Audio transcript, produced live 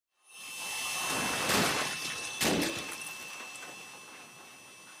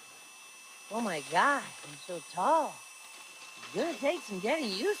Oh my God, I'm so tall. It's gonna take some getting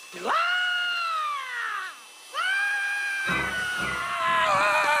used to.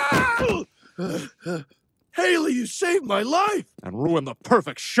 Haley, you saved my life! And ruined the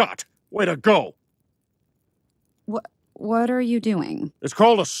perfect shot. Way to go. What are you doing? It's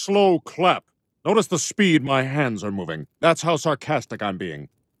called a slow clap. Notice the speed my hands are moving. That's how sarcastic I'm being.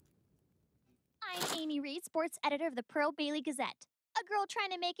 I'm Amy Reed, sports editor of the Pearl Bailey Gazette. A girl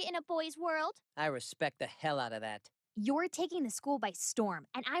trying to make it in a boy's world. I respect the hell out of that. You're taking the school by storm,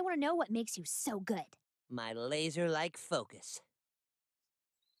 and I want to know what makes you so good. My laser-like focus.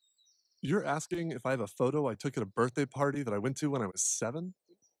 You're asking if I have a photo I took at a birthday party that I went to when I was 7?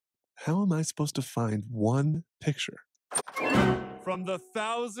 How am I supposed to find one picture? From the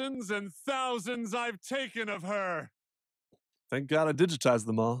thousands and thousands I've taken of her. Thank God I digitized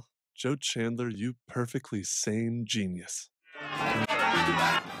them all. Joe Chandler, you perfectly sane genius.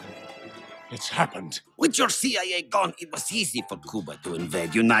 It's happened. With your CIA gone, it was easy for Cuba to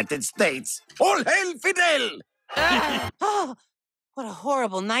invade United States. All hail Fidel! Oh, what a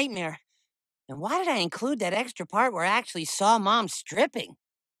horrible nightmare. And why did I include that extra part where I actually saw Mom stripping?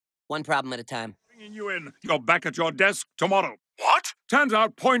 One problem at a time. Bringing you in. You're back at your desk tomorrow. What? Turns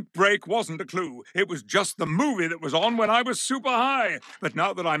out Point Break wasn't a clue. It was just the movie that was on when I was super high. But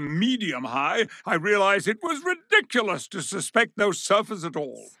now that I'm medium high, I realize it was ridiculous to suspect those surfers at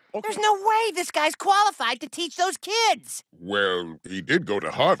all. Okay. There's no way this guy's qualified to teach those kids. Well, he did go to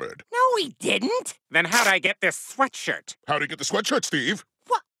Harvard. No, he didn't. Then how'd I get this sweatshirt? How'd he get the sweatshirt, Steve?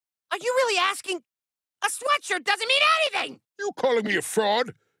 What? Are you really asking? A sweatshirt doesn't mean anything! You calling me a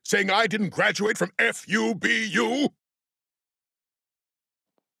fraud? Saying I didn't graduate from FUBU?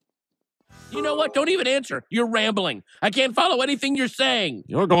 You know what? Don't even answer. You're rambling. I can't follow anything you're saying.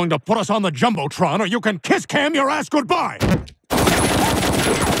 You're going to put us on the Jumbotron or you can kiss Cam your ass goodbye!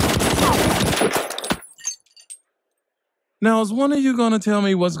 Now, is one of you gonna tell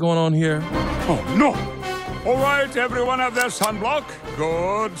me what's going on here? Oh, no! All right, everyone have their sunblock.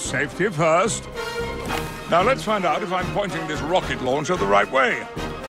 Good. Safety first. Now let's find out if I'm pointing this rocket launcher the right way.